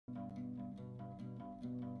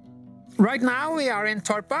Right now we are in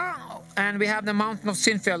Torpa, and we have the mountain of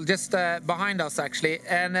Sinfjell just behind us actually.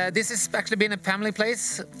 And this has actually been a family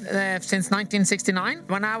place since 1969.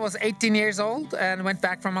 When I was 18 years old and went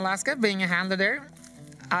back from Alaska being a handler there,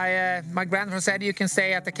 my grandfather said you can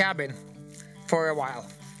stay at the cabin for a while.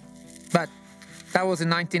 But that was in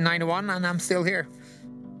 1991 and I'm still here.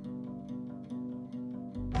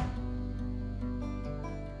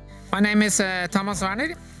 My name is Thomas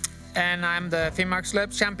Wærner, and I'm the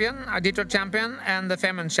Finnmarksløpet champion, Iditarod champion, and the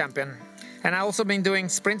Femundløpet champion. And I've also been doing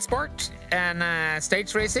sprint sport and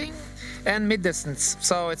stage racing and mid-distance.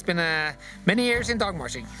 So it's been many years in dog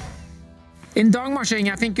mushing. In dog mushing,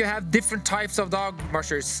 I think you have different types of dog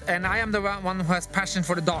mushers, and I am the one who has passion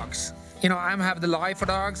for the dogs. You know, I have the eye for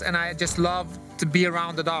dogs, and I just love to be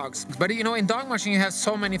around the dogs. But you know, in dog mushing you have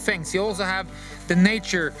so many things. You also have the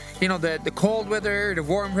nature, you know, the cold weather, the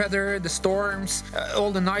warm weather, the storms,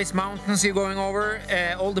 all the nice mountains you're going over,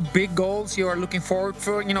 all the big goals you are looking forward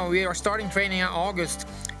for. You know, we are starting training in August,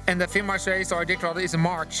 and the Finnmarksløpet race or Iditarod is in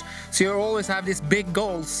March. So you always have these big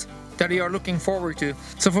goals that you are looking forward to.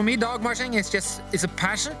 So for me, dog mushing is it's a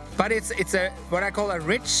passion, but it's a what I call a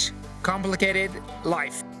rich, complicated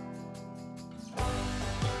life.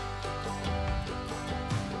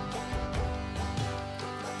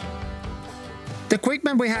 The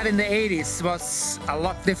equipment we had in the 80s was a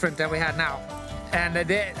lot different than we had now. And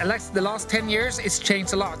the last 10 years, it's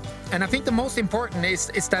changed a lot. And I think the most important is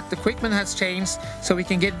that the equipment has changed so we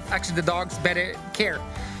can give actually the dogs better care.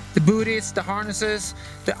 The booties, the harnesses,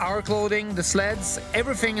 our clothing, the sleds,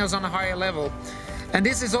 everything is on a higher level. And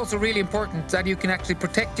this is also really important, that you can actually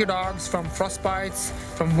protect your dogs from frostbites,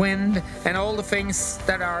 from wind, and all the things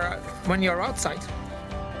that are when you're outside.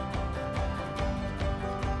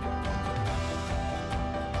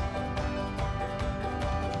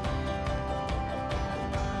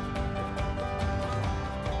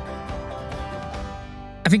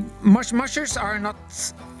 I think mushers are not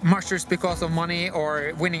mushers because of money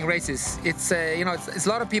or winning races. It's you know, it's a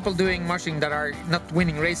lot of people doing mushing that are not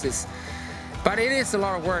winning races, but it is a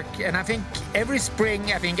lot of work. And I think every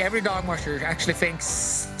spring, I think every dog musher actually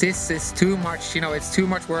thinks this is too much. You know, it's too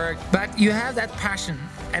much work. But you have that passion,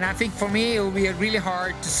 and I think for me it will be really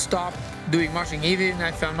hard to stop doing mushing, even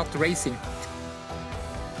if I'm not racing.